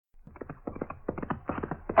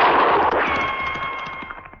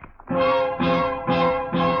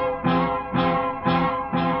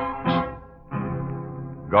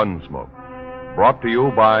Gunsmoke. Brought to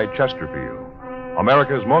you by Chesterfield,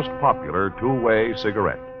 America's most popular two-way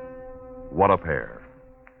cigarette. What a pair.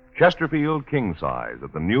 Chesterfield King Size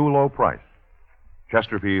at the new low price.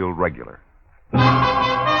 Chesterfield Regular.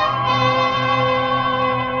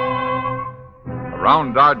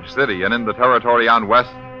 Around Dodge City and in the territory on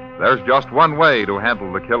West, there's just one way to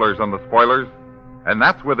handle the killers and the spoilers, and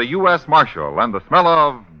that's with a U.S. Marshal and the smell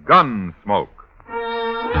of gun smoke.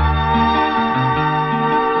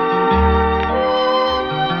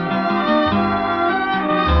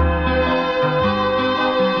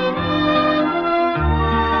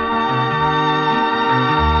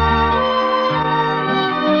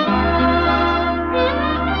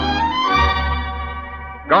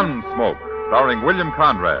 Gunsmoke, starring William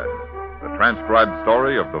Conrad, the transcribed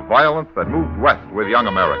story of the violence that moved west with young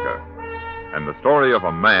America, and the story of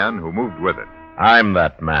a man who moved with it. I'm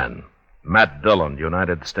that man, Matt Dillon,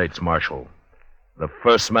 United States Marshal. The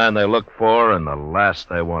first man they look for and the last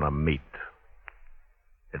they want to meet.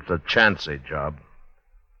 It's a chancy job,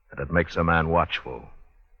 and it makes a man watchful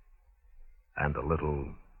and a little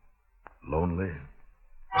lonely.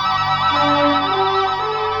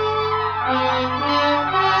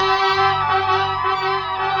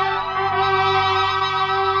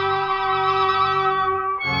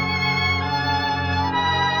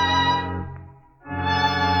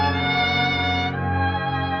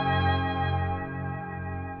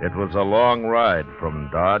 It was a long ride from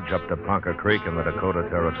Dodge up to Ponca Creek in the Dakota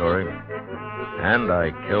Territory, and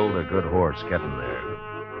I killed a good horse getting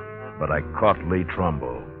there. But I caught Lee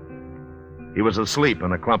Trumbull. He was asleep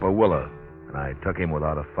in a clump of willow, and I took him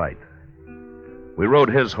without a fight. We rode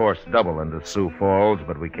his horse double into Sioux Falls,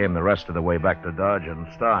 but we came the rest of the way back to Dodge in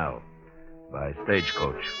style, by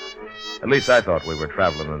stagecoach. At least I thought we were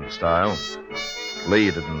traveling in style.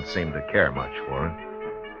 Lee didn't seem to care much for it.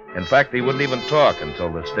 In fact, he wouldn't even talk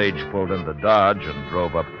until the stage pulled into Dodge and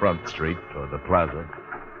drove up Front Street toward the plaza.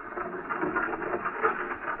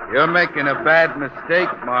 You're making a bad mistake,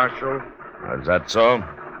 Marshal. Is that so?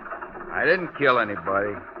 I didn't kill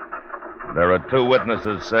anybody. There are two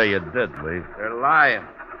witnesses say you did, Lee. They're lying.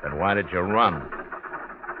 Then why did you run?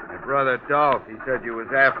 My brother Dolph, he said you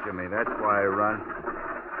was after me. That's why I run.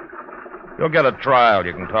 You'll get a trial.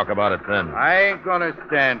 You can talk about it then. I ain't gonna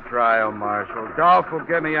stand trial, Marshal. Dolph will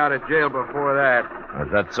get me out of jail before that.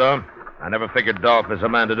 Is that so? I never figured Dolph is a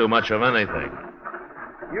man to do much of anything.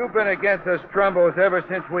 You've been against us Trumbos ever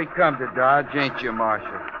since we come to Dodge, ain't you,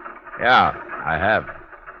 Marshal? Yeah, I have.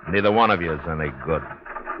 Neither one of you is any good.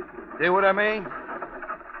 See what I mean?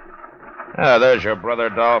 Ah, there's your brother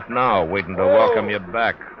Dolph now, waiting to welcome you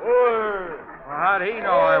back. Well, how'd he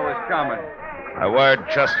know I was coming? I wired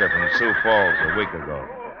Chester from Sioux Falls a week ago.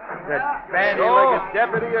 That bandy-legged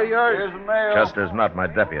deputy of yours? Here's the mail. Chester's not my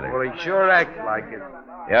deputy. Well, he sure acts like it.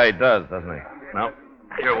 Yeah, he does, doesn't he? Well,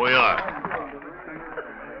 here we are.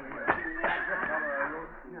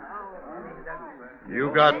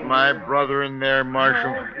 You got my brother in there,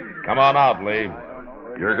 Marshal? Come on out, Lee.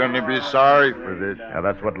 You're going to be sorry for this. Yeah,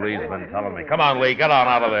 that's what Lee's been telling me. Come on, Lee, get on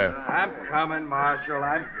out of there. I'm coming, Marshal,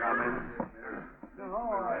 I'm coming.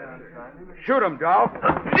 Shoot him, Dolph. What?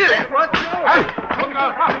 Look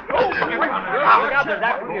out there,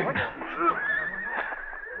 that one.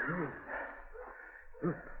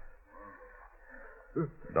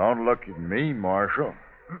 Don't look at me, Marshal.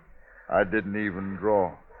 I didn't even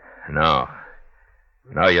draw. No.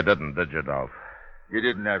 No, you didn't, did you, Dolph? You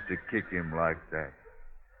didn't have to kick him like that.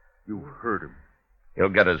 You hurt him. He'll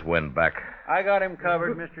get his wind back. I got him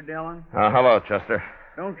covered, Mr. Dillon. Hello, Chester.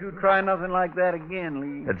 Don't you try nothing like that again,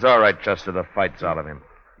 Lee. It's all right, Chester. The fight's out of him.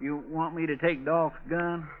 You want me to take Dolph's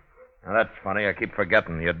gun? Now, that's funny. I keep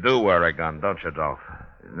forgetting. You do wear a gun, don't you, Dolph?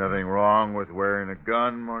 There's nothing wrong with wearing a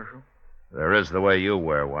gun, Marshal. There is the way you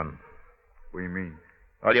wear one. What do you mean?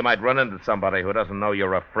 Well, you might run into somebody who doesn't know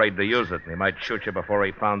you're afraid to use it, and he might shoot you before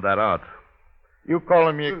he found that out. You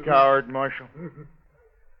calling me a coward, Marshal?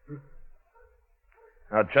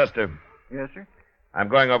 Now, Chester. Yes, sir? I'm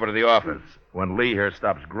going over to the office. When Lee here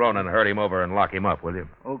stops groaning, herd him over and lock him up, will you?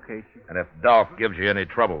 Okay, sir. And if Dolph gives you any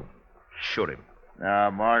trouble, shoot him. Now,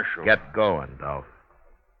 Marshal. Get going, Dolph.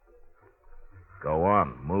 Go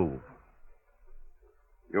on, move.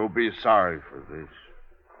 You'll be sorry for this.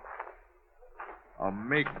 I'll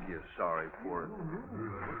make you sorry for it.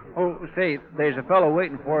 Oh, say, there's a fellow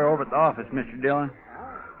waiting for you over at the office, Mr. Dillon.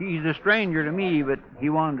 He's a stranger to me, but he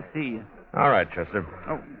wanted to see you. All right, Chester.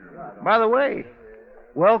 Oh, by the way,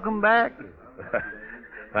 welcome back.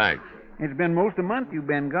 Thanks. It's been most a month you've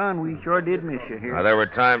been gone. We sure did miss you here. Now, there were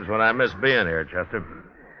times when I missed being here, Chester.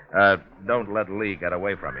 Don't let Lee get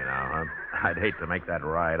away from you now, huh? I'd hate to make that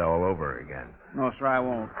ride all over again. No, sir, I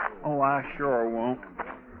won't. Oh, I sure won't.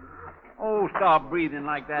 Oh, stop breathing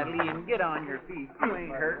like that, Lee, and get on your feet. You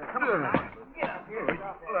ain't hurt. Come on. Now. Get up here.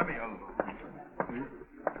 Let me alone.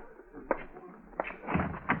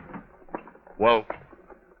 Well.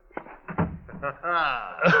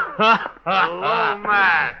 Hello,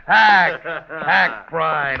 Matt. Hack,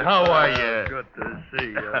 Prine, how are you? Good to see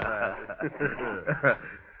you, Matt.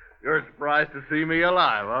 You're surprised to see me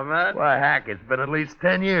alive, huh, Matt? Why, Hack, it's been at least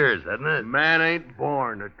 10 years, hasn't it? Man ain't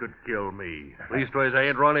born that could kill me. Leastways, I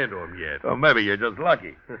ain't run into him yet. Well, maybe you're just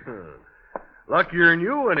lucky. Luckier than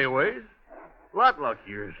you, anyways. A lot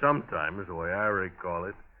luckier sometimes, the way I recall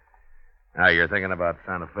it. Now, you're thinking about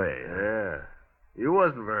Santa Fe. Huh? Yeah. You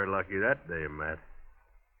wasn't very lucky that day, Matt.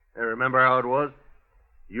 Hey, remember how it was?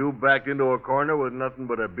 You backed into a corner with nothing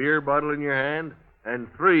but a beer bottle in your hand, and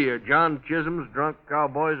 3 of John Chisholm's drunk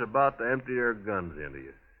cowboys about to empty their guns into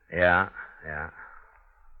you. Yeah.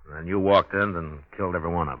 And you walked in and killed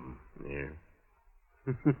every one of them.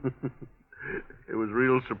 Yeah. It was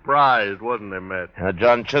real surprised, wasn't it, Matt?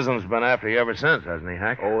 John Chisholm's been after you ever since, hasn't he,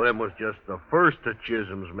 Hack? Oh, them was just the first of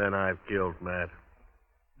Chisholm's men I've killed, Matt.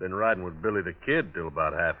 Been riding with Billy the Kid till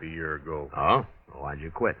about half a year ago. Oh? Well, why'd you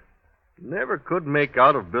quit? Never could make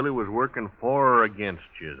out if Billy was working for or against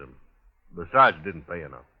Chisholm. Besides, it didn't pay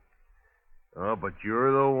enough. Oh, but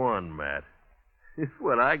you're the one, Matt.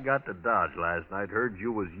 When I got to Dodge last night, heard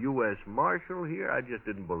you was U.S. Marshal here, I just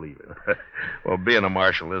didn't believe it. Well, being a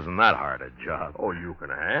marshal isn't that hard a job. Oh, you can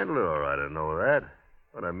handle it all right, I know that.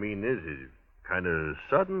 What I mean is, it's kind of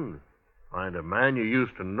sudden. Find a man you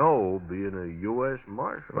used to know being a U.S.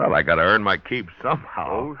 Marshal. Well, I got to earn my keep somehow.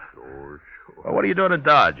 Oh, sure. Well, what are you doing in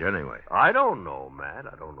Dodge, anyway? I don't know, Matt.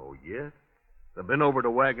 I don't know yet. I've been over to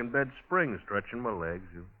Wagon Bed Springs, stretching my legs,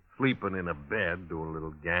 sleeping in a bed, doing a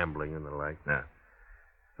little gambling and the like. Yeah.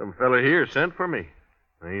 Some fella here sent for me.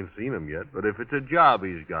 I ain't seen him yet, but if it's a job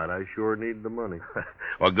he's got, I sure need the money.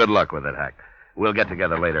 Well, good luck with it, Hack. We'll get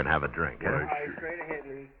together later and have a drink. Well, Straight ahead,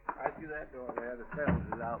 Lee. Right through that door there. The fellas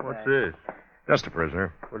is out What's back. this? Just a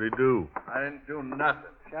prisoner. What'd he do? I didn't do nothing.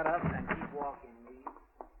 Shut up and keep walking,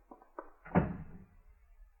 Lee.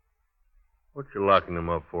 What you locking him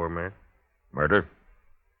up for, man? Murder?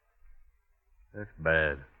 That's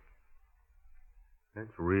bad.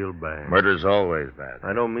 That's real bad. Murder's always bad.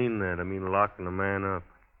 I don't mean that. I mean locking a man up.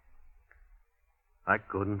 I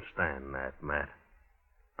couldn't stand that, Matt.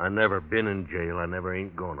 I never been in jail. I never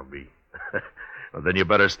ain't gonna be. Well, then you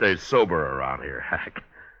better stay sober around here, Hack.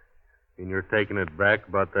 And you're taking it back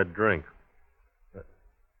about that drink.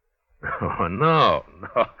 Oh, no.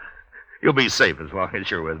 You'll be safe as long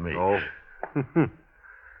as you're with me. Oh.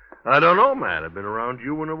 I don't know, Matt. I've been around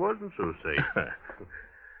you when it wasn't so safe.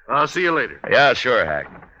 I'll see you later. Yeah, sure, Hack.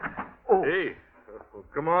 Oh. Hey, well,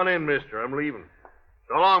 come on in, mister. I'm leaving.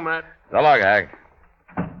 So long, Matt. So long, Hack.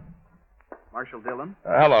 Marshal Dillon?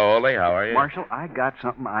 Hello, Ole. How are you? Marshal, I got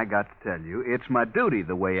something I got to tell you. It's my duty,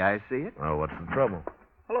 the way I see it. Well, what's the trouble?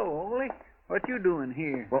 Hello, Ole. What you doing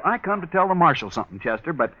here? Well, I come to tell the marshal something,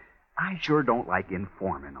 Chester, but I sure don't like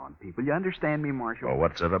informing on people. You understand me, Marshal? Well,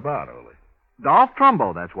 what's it about, Ole? Dolph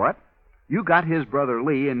Trumbo, that's what. You got his brother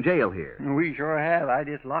Lee in jail here. We sure have. I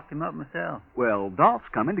just locked him up myself. Well, Dolph's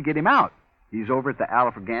coming to get him out. He's over at the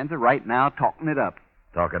Alafraganza right now talking it up.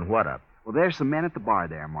 Talking what up? Well, there's some men at the bar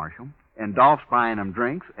there, Marshal. And Dolph's buying them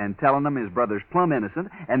drinks and telling them his brother's plumb innocent,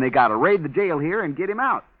 and they got to raid the jail here and get him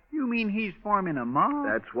out. You mean he's forming a mob?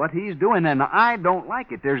 That's what he's doing, and I don't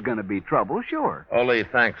like it. There's going to be trouble, sure. Ole,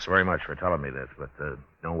 thanks very much for telling me this, but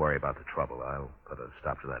don't worry about the trouble. I'll put a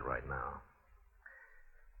stop to that right now.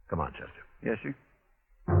 Come on, Chester. Yes, sir.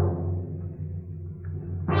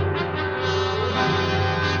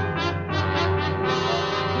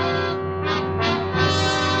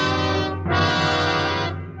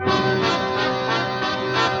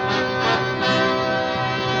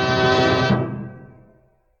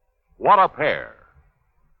 What a pair.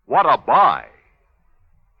 What a buy.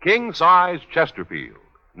 King-size Chesterfield,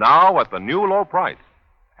 now at the new low price,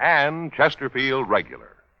 and Chesterfield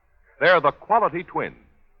Regular. They're the quality twins.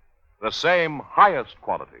 The same highest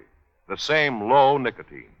quality, the same low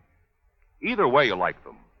nicotine. Either way you like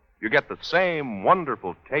them, you get the same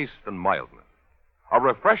wonderful taste and mildness. A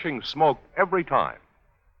refreshing smoke every time.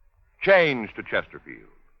 Change to Chesterfield,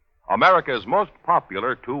 America's most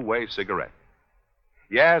popular two-way cigarette.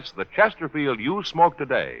 Yes, the Chesterfield you smoke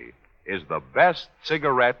today is the best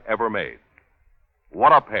cigarette ever made.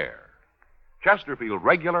 What a pair. Chesterfield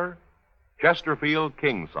Regular, Chesterfield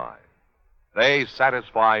King Size. They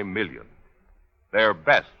satisfy millions. They're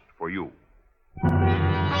best for you.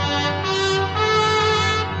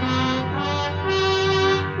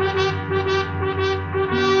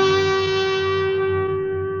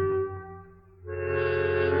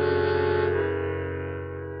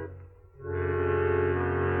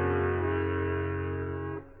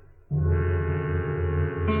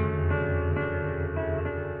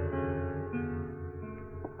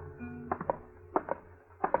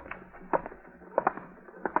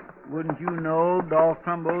 you know Dolph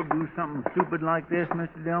Trumbo do something stupid like this,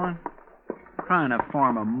 Mr. Dillon? Trying to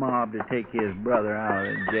form a mob to take his brother out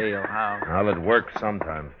of the jailhouse. Well, it works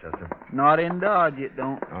sometimes, Chester. Not in Dodge, it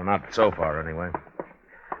don't. Oh, not so far, anyway.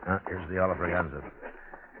 Here's the Oliver.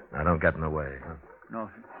 Now, don't get in the way. Huh? No,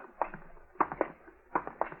 sir.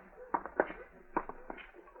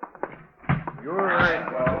 You're right,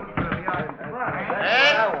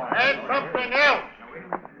 and something else.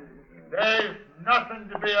 There's nothing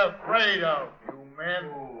to be afraid of, you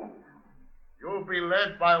men. You'll be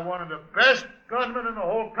led by one of the best gunmen in the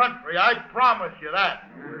whole country. I promise you that.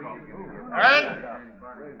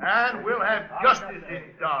 And we'll have justice in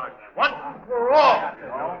Dodge. Once and for all.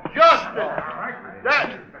 Justice.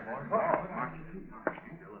 That.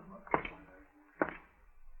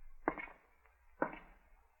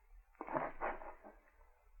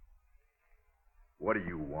 What do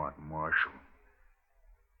you want, Marshal?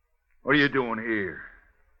 What are you doing here?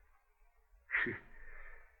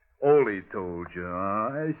 Ole told you,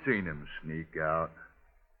 huh? I seen him sneak out.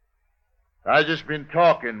 I just been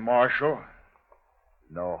talking, Marshal.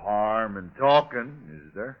 No harm in talking,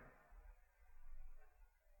 is there?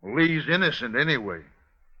 Well, Lee's innocent anyway.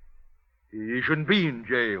 He shouldn't be in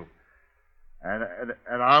jail. And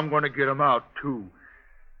I'm going to get him out, too.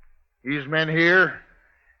 These men here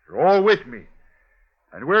are all with me.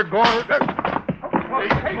 And we're going to...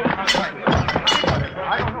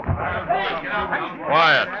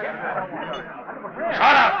 Quiet.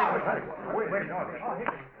 Shut up!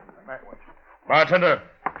 Bartender,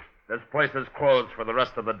 this place is closed for the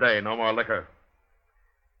rest of the day. No more liquor.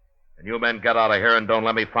 And you men get out of here and don't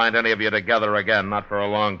let me find any of you together again. Not for a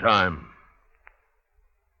long time.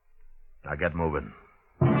 Now get moving.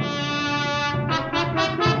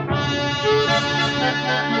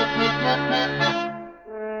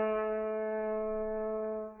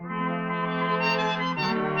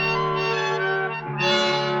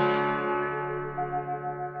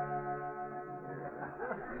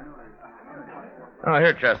 Oh,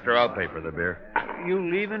 here, Chester. I'll pay for the beer. You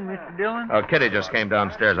leaving, Mr. Dillon? Oh, Kitty just came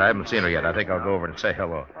downstairs. I haven't seen her yet. I think I'll go over and say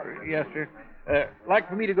hello. Yes, sir. Like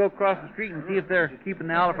for me to go across the street and see if they're keeping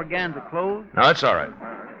the Alfraganza closed? No, it's all right.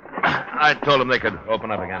 I told them they could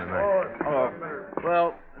open up again tonight. Oh,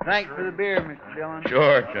 well, thanks for the beer, Mr. Dillon.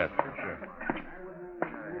 Sure, Chester, sure.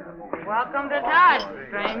 Welcome to Dodge,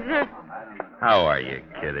 stranger. How are you,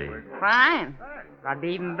 Kitty? Fine. I'd be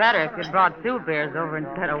even better if you'd brought 2 beers over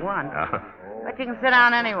instead of 1. Uh, But you can sit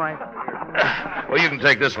down anyway. well, you can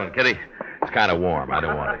take this one, Kitty. It's kind of warm. I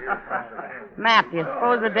don't want it. Matt, do you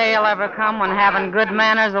suppose the day will ever come when having good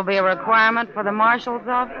manners will be a requirement for the marshal's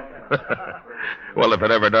office? Well, if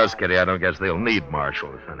it ever does, Kitty, I don't guess they'll need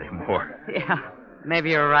marshals anymore. Yeah,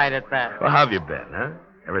 maybe you're right at that. Well, how have you been, huh?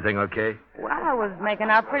 Everything okay? Well, I was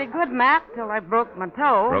making out pretty good, Matt, till I broke my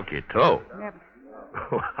toe. Broke your toe? Yep.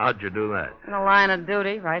 How'd you do that? In the line of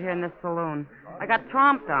duty, right here in this saloon. I got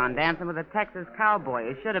tromped on dancing with a Texas cowboy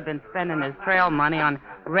who should have been spending his trail money on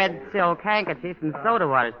red silk handkerchiefs and soda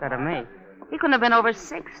water instead of me. He couldn't have been over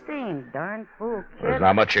 16. Darn fool kid. There's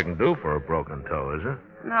not much you can do for a broken toe, is there?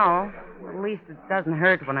 No. At least it doesn't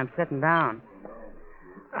hurt when I'm sitting down.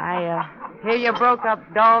 I hear you broke up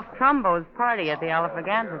Dolph Trumbo's party at the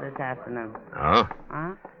Alfraganza this afternoon. Oh?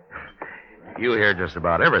 Huh? You hear just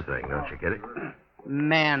about everything, don't you, Kitty?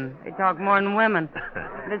 Men. They talk more than women.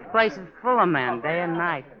 This place is full of men, day and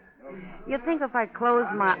night. You think if I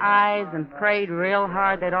closed my eyes and prayed real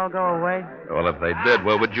hard, they'd all go away? Well, if they did,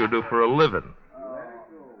 what would you do for a living?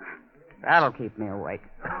 That'll keep me awake.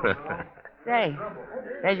 Say,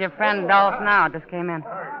 there's your friend Dolph now. Just came in.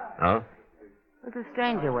 Oh? There's a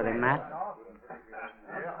stranger with him, Matt.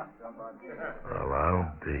 Well,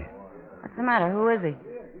 I'll be. What's the matter? Who is he?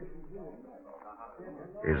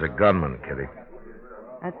 He's a gunman, Kitty.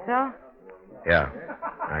 That's so? Yeah.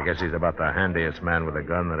 I guess he's about the handiest man with a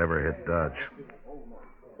gun that ever hit Dodge.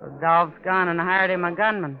 So Dolph's gone and hired him a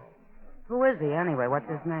gunman. Who is he, anyway? What's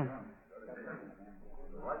his name?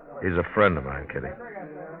 He's a friend of mine, Kitty.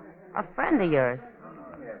 A friend of yours?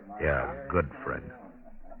 Yeah, a good friend.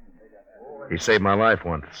 He saved my life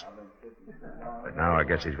once. But now I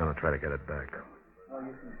guess he's going to try to get it back.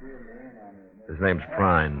 His name's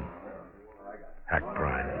Prine. Hack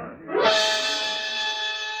Prine.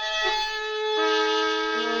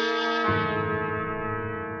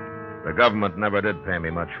 The government never did pay me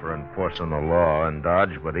much for enforcing the law in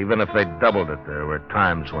Dodge, but even if they doubled it, there were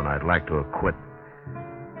times when I'd like to have quit.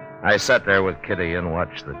 I sat there with Kitty and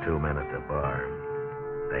watched the 2 men at the bar.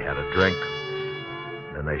 They had a drink,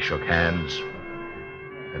 then they shook hands,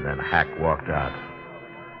 and then Hack walked out.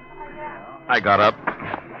 I got up,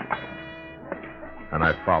 and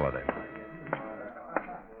I followed him.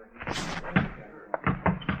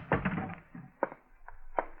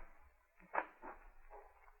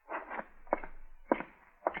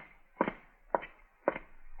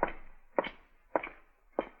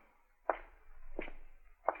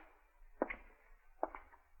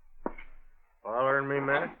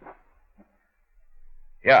 Matt?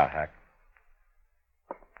 Yeah, Hack.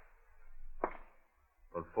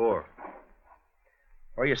 What for?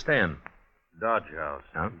 Where you staying? Dodge House.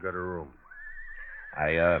 Huh? Got a room.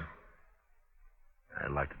 I'd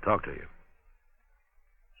like to talk to you.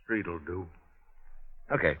 Street'll do.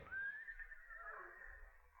 Okay.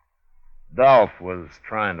 Dolph was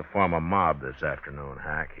trying to form a mob this afternoon,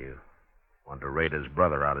 Hack. He wanted to raid his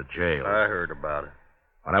brother out of jail. I heard about it.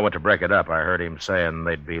 When I went to break it up, I heard him saying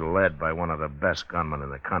they'd be led by one of the best gunmen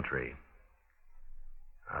in the country.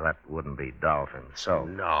 Now, that wouldn't be Dolph himself.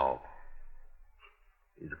 No.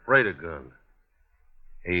 He's afraid of guns.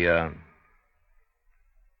 He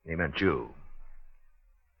meant you.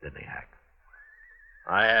 Didn't he, Hack?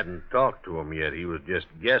 I hadn't talked to him yet. He was just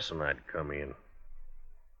guessing I'd come in.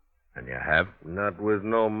 And you have? Not with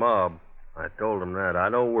no mob. I told him that. I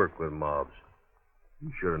don't work with mobs.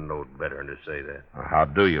 You should have known better than to say that. Well, how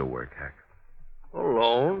do you work, Hack?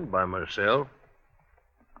 Alone, by myself.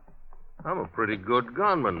 I'm a pretty good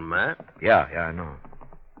gunman, Matt. Yeah, I know.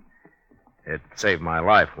 It saved my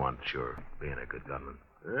life once, sure, being a good gunman.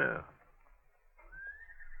 Yeah.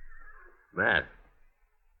 Matt,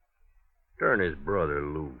 turn his brother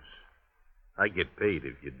loose. I get paid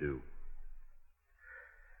if you do.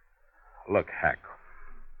 Look, Hack,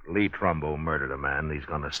 Lee Trumbo murdered a man. He's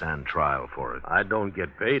going to stand trial for it. I don't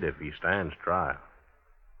get paid if he stands trial.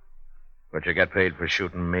 But you get paid for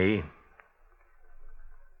shooting me?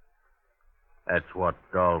 That's what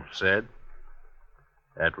Dolph said.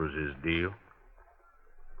 That was his deal.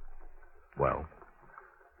 Well?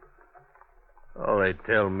 Oh, they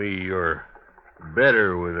tell me you're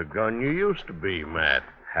better with a gun you used to be, Matt.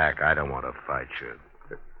 Hack, I don't want to fight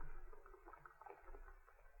you.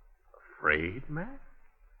 Afraid, Matt?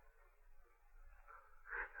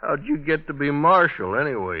 How'd you get to be marshal,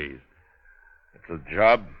 anyways? It's a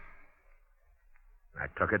job. I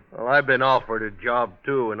took it. Well, I've been offered a job,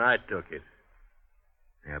 too, and I took it.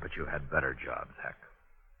 Yeah, but you had better jobs, Hack.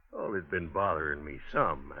 Well, it's been bothering me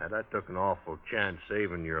some, Matt. I took an awful chance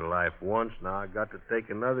saving your life once. Now I got to take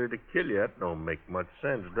another to kill you. That don't make much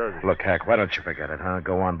sense, does it? Look, Hack, why don't you forget it, huh?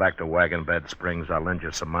 Go on back to Wagon Bed Springs. I'll lend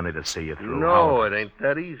you some money to see you through. No, it ain't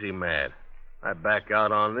that easy, Matt. I back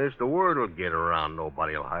out on this, the word will get around.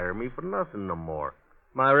 Nobody'll hire me for nothing no more.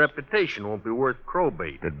 My reputation won't be worth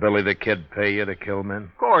crowbait. Did Billy the Kid pay you to kill men?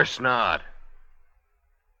 Of course not.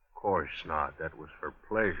 Of course not. That was for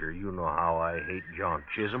pleasure. You know how I hate John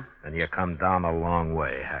Chisholm. And you come down a long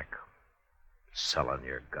way, Hack. Selling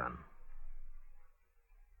your gun.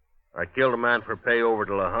 I killed a man for pay over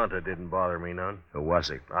to La Junta. Didn't bother me none. Who was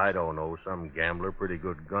he? I don't know. Some gambler. Pretty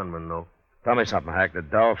good gunman, though. Tell me something, Hack.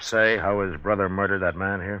 Did Dolph say how his brother murdered that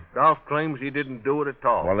man here? Dolph claims he didn't do it at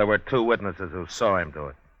all. Well, there were 2 witnesses who saw him do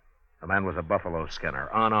it. The man was a buffalo skinner,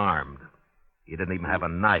 unarmed. He didn't even have a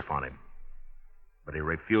knife on him. But he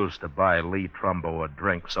refused to buy Lee Trumbo a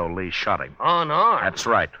drink, so Lee shot him. Unarmed? That's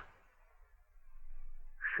right.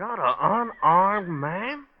 Shot an unarmed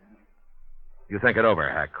man? You think it over,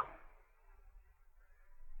 Hack.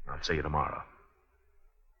 I'll see you tomorrow.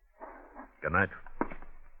 Good night.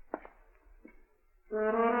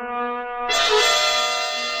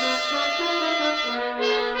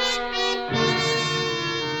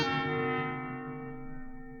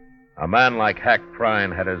 A man like Hack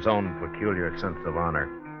Prine had his own peculiar sense of honor.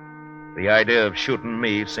 The idea of shooting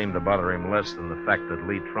me seemed to bother him less than the fact that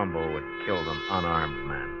Lee Trumbo had killed an unarmed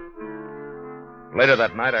man. Later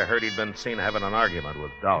that night, I heard he'd been seen having an argument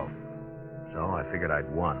with Dolph. So I figured I'd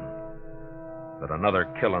won. That another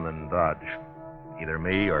killing in Dodge, either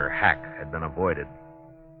me or Hack, had been avoided.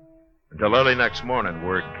 Until early next morning,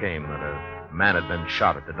 word came that a man had been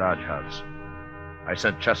shot at the Dodge House. I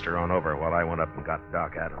sent Chester on over while I went up and got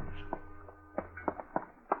Doc Adams.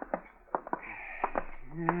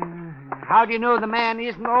 How do you know the man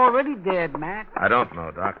isn't already dead, Matt? I don't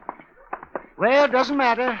know, Doc. Well, it doesn't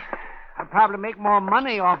matter. I'll probably make more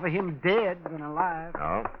money off of him dead than alive.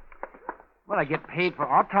 Oh? Well, I get paid for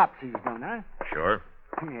autopsies, don't I? Sure.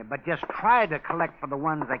 Yeah, but just try to collect for the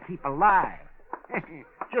ones I keep alive.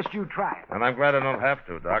 Just you try it. And I'm glad I don't have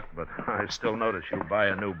to, Doc, but I still notice you buy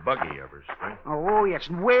a new buggy every spring. Oh, yes,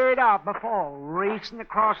 and wear it out before. Racing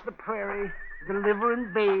across the prairie,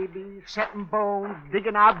 delivering babies, setting bones,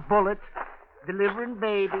 digging out bullets, delivering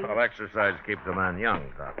babies. Well, exercise keeps a man young,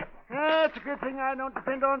 Doc. Yeah, it's a good thing I don't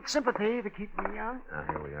depend on sympathy to keep me young. Now,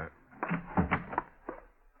 here we are.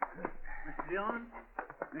 Mr. Dillon?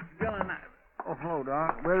 Mr. Dillon, Oh, hello,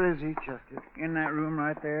 Doc. Where is he, Chester? in that room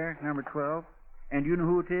right there, number 12. And you know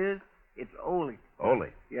who it is? It's Ole. Ole.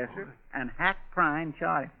 Yes, sir. And Hack Prine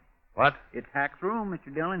shot him. What? It's Hack's room,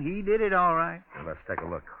 Mr. Dillon. He did it all right. Well, let's take a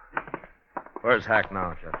look. Where's Hack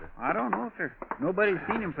now, Chester? I don't know, sir. Nobody's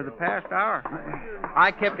seen him for the past hour.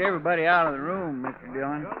 I kept everybody out of the room, Mr.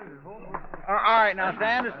 Dillon. All right, now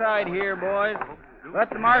stand aside here, boys.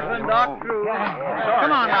 Let the marshal and Doc through.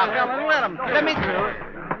 Come on now, fellas, let them. Let me through.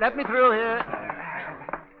 Let me through here.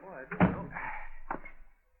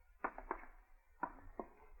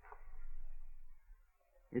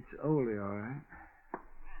 It's Ole, all right.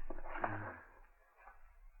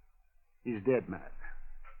 He's dead, Matt.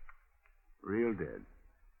 Real dead.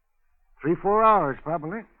 3-4 hours,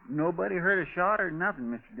 probably. Nobody heard a shot or nothing,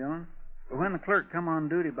 Mr. Dillon. But when the clerk come on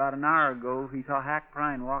duty about an hour ago, he saw Hack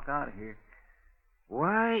Prine walk out of here.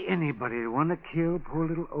 Why anybody would want to kill poor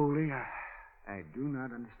little Ole, I do not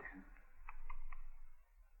understand.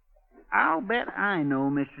 I'll bet I know,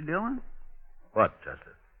 Mr. Dillon. What,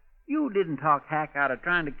 Chester? You didn't talk Hack out of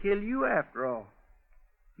trying to kill you after all.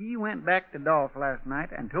 He went back to Dolph last night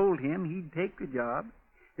and told him he'd take the job.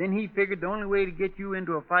 Then he figured the only way to get you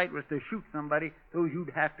into a fight was to shoot somebody so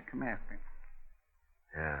you'd have to come after him.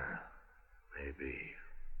 Yeah, maybe.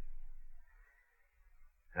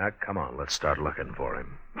 Now, come on, let's start looking for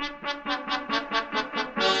him.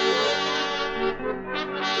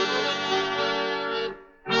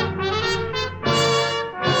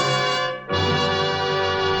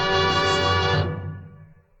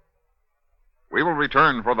 We will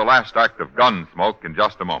return for the last act of Gunsmoke in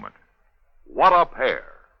just a moment. What a pair.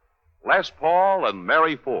 Les Paul and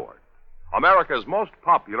Mary Ford, America's most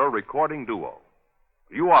popular recording duo.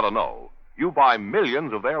 You ought to know. You buy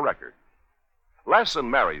millions of their records. Les and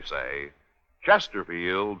Mary say,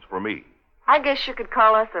 Chesterfield's for me. I guess you could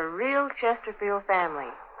call us a real Chesterfield family.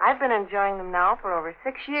 I've been enjoying them now for over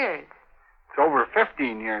 6 years. It's over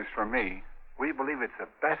 15 years for me. We believe it's the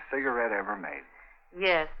best cigarette ever made.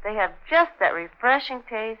 Yes, they have just that refreshing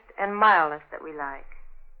taste and mildness that we like.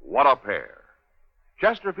 What a pair.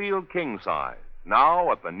 Chesterfield King Size,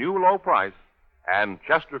 now at the new low price, and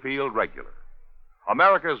Chesterfield Regular,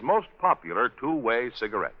 America's most popular two-way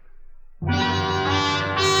cigarette.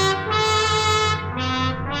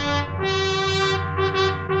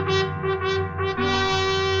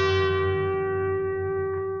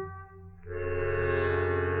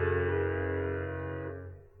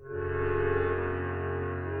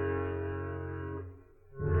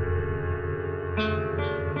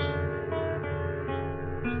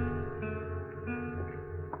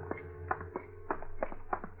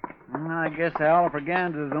 I guess the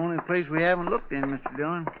Alfraganza is the only place we haven't looked in, Mr.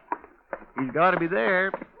 Dillon. He's got to be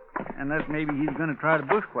there, unless maybe he's going to try to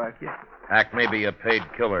bushwhack you. Hack may be a paid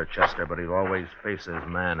killer, Chester, but he'll always face his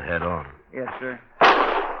man head on. Yes, sir.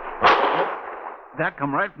 That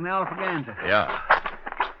come right from the Alfraganza. Yeah.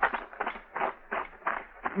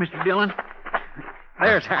 Mr. Dillon,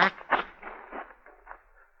 there's Hack.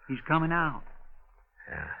 He's coming out.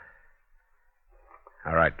 Yeah.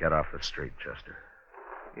 All right, get off the street, Chester.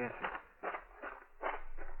 Yes, sir.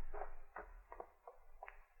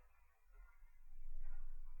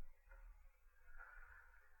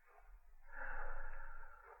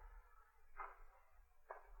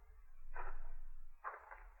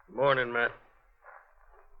 Morning, Matt.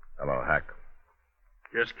 Hello, Hack.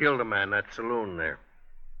 Just killed a man in that saloon there.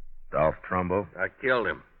 Dolph Trumbo? I killed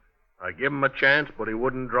him. I give him a chance, but he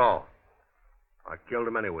wouldn't draw. I killed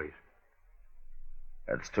him anyways.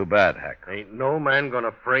 That's too bad, Hack. Ain't no man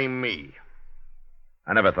gonna frame me.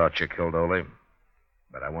 I never thought you killed Ole,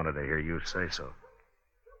 but I wanted to hear you say so.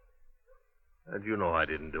 How'd you know I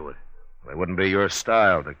didn't do it? It wouldn't be your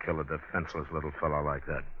style to kill a defenseless little fellow like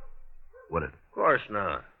that, would it? Of course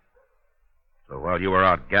not. So while you were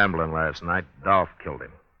out gambling last night, Dolph killed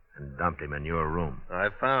him and dumped him in your room. I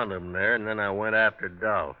found him there, and then I went after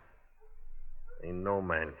Dolph. Ain't no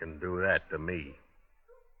man can do that to me.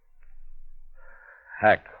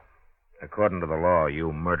 Hack, according to the law,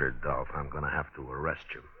 you murdered Dolph. I'm going to have to arrest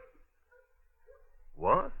you.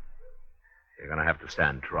 What? You're going to have to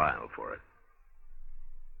stand trial for it.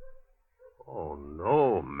 Oh,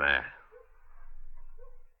 no, Matt.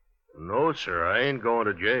 No, sir, I ain't going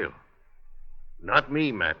to jail. Not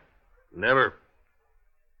me, Matt. Never.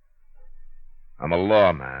 I'm a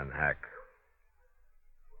lawman, Hack.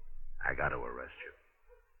 I got to arrest you.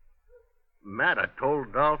 Matt, I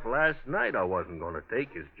told Dolph last night I wasn't going to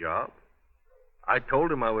take his job. I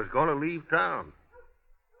told him I was going to leave town.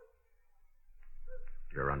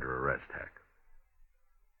 You're under arrest, Hack.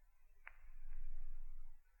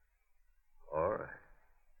 All right.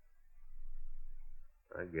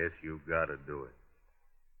 I guess you've got to do it.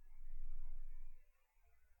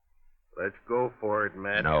 Let's go for it,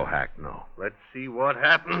 Matt. No, Hack, no. Let's see what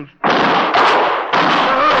happens.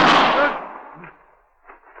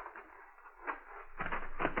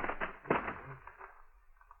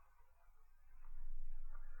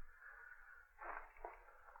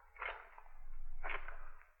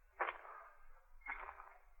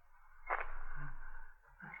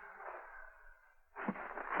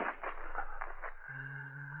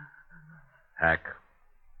 Hack.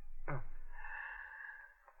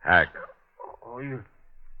 Hack. Oh, you're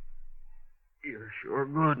sure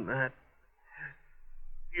good, Matt.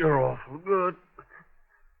 You're awful good.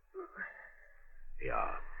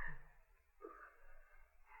 Yeah.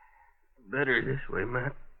 Better this way,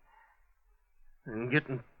 Matt, than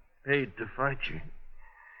getting paid to fight you.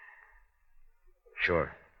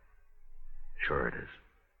 Sure. Sure it is.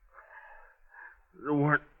 There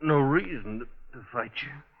weren't no reason to fight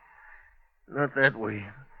you. Not that way.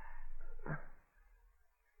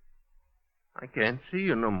 I can't see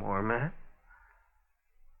you no more, Matt.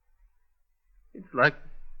 It's like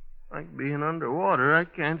being underwater. I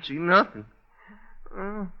can't see nothing.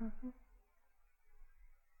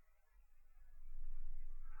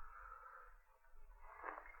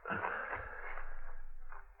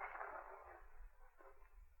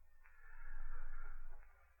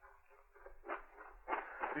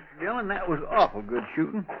 Mr. Dillon, that was awful good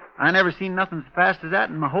shooting. I never seen nothing as fast as that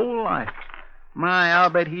in my whole life. My, I'll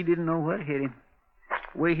bet he didn't know what hit him.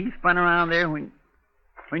 The way he spun around there when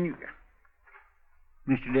you...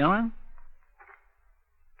 Mr. Dillon?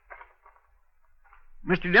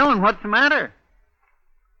 Mr. Dillon, what's the matter?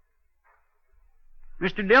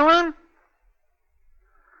 Mr. Dillon?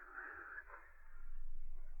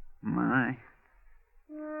 My...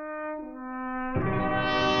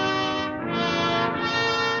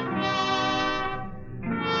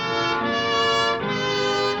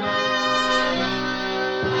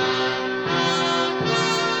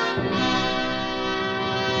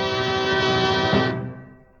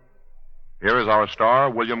 Here is our star,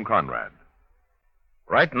 William Conrad.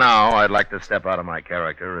 Right now, I'd like to step out of my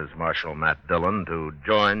character as Marshal Matt Dillon to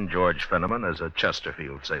join George Fenneman as a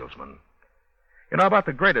Chesterfield salesman. You know, about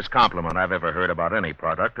the greatest compliment I've ever heard about any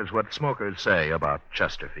product is what smokers say about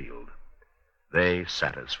Chesterfield. They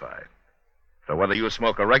satisfy. So whether you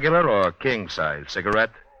smoke a regular or king-size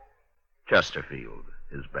cigarette, Chesterfield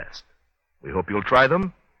is best. We hope you'll try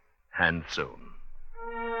them, and soon.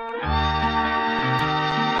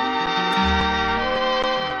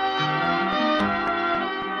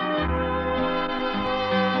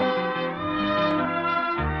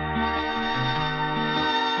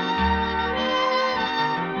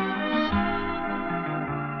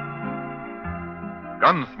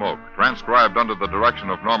 Gunsmoke, transcribed under the direction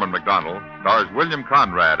of Norman MacDonald, stars William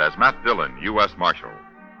Conrad as Matt Dillon, U.S. Marshal.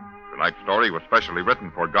 Tonight's story was specially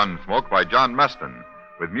written for Gunsmoke by John Meston,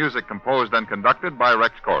 with music composed and conducted by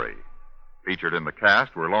Rex Corey. Featured in the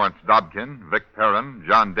cast were Lawrence Dobkin, Vic Perrin,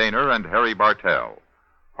 John Daner, and Harry Bartell.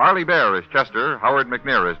 Harley Bear is Chester, Howard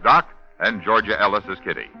McNear is Doc, and Georgia Ellis is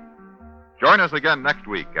Kitty. Join us again next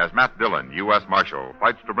week as Matt Dillon, U.S. Marshal,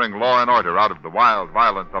 fights to bring law and order out of the wild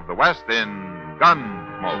violence of the West in Gunsmoke.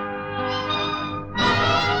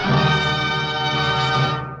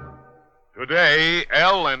 Today,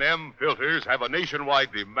 L&M filters have a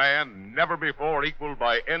nationwide demand never before equaled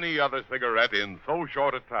by any other cigarette in so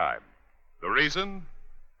short a time. The reason?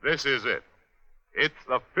 This is it. It's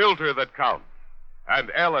the filter that counts,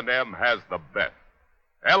 and L&M has the best.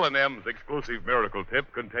 L&M's exclusive Miracle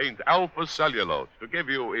Tip contains alpha cellulose to give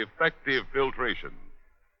you effective filtration.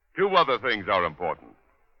 Two other things are important.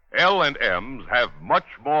 L&M's have much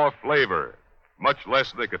more flavor, much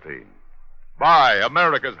less nicotine. Buy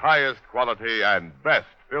America's highest quality and best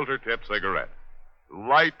filter tip cigarette.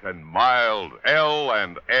 Light and mild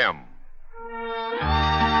L&M.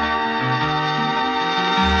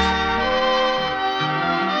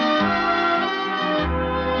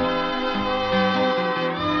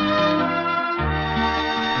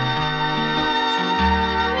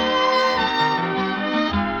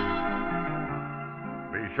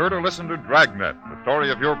 Sure to listen to Dragnet, the story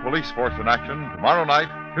of your police force in action, tomorrow night,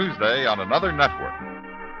 Tuesday, on another network.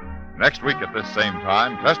 Next week at this same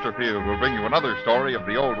time, Chesterfield will bring you another story of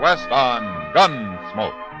the Old West on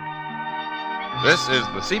Gunsmoke. This is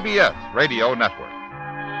the CBS Radio Network.